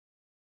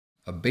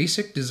A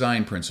basic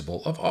design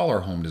principle of all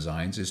our home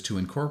designs is to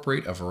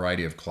incorporate a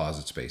variety of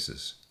closet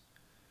spaces.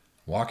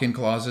 Walk-in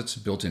closets,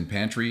 built-in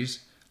pantries,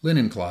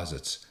 linen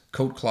closets,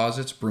 coat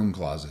closets, broom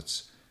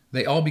closets.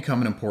 They all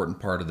become an important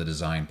part of the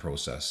design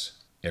process.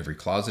 Every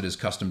closet is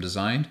custom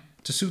designed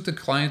to suit the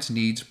client's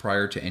needs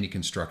prior to any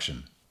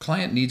construction.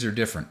 Client needs are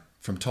different,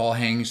 from tall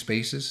hanging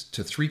spaces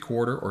to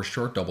 3/4 or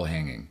short double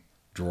hanging.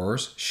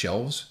 Drawers,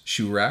 shelves,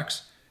 shoe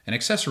racks, and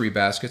accessory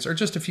baskets are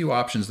just a few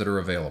options that are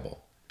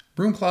available.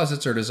 Broom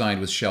closets are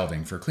designed with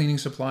shelving for cleaning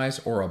supplies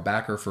or a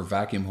backer for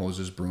vacuum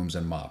hoses, brooms,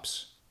 and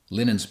mops.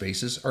 Linen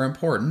spaces are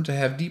important to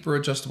have deeper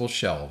adjustable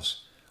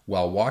shelves,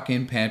 while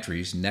walk-in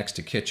pantries next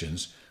to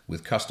kitchens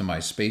with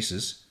customized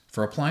spaces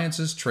for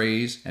appliances,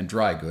 trays, and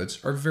dry goods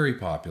are very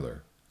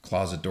popular.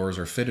 Closet doors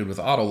are fitted with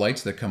auto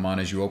lights that come on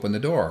as you open the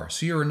door,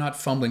 so you are not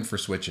fumbling for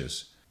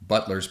switches.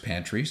 Butlers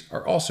pantries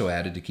are also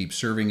added to keep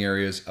serving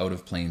areas out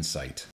of plain sight.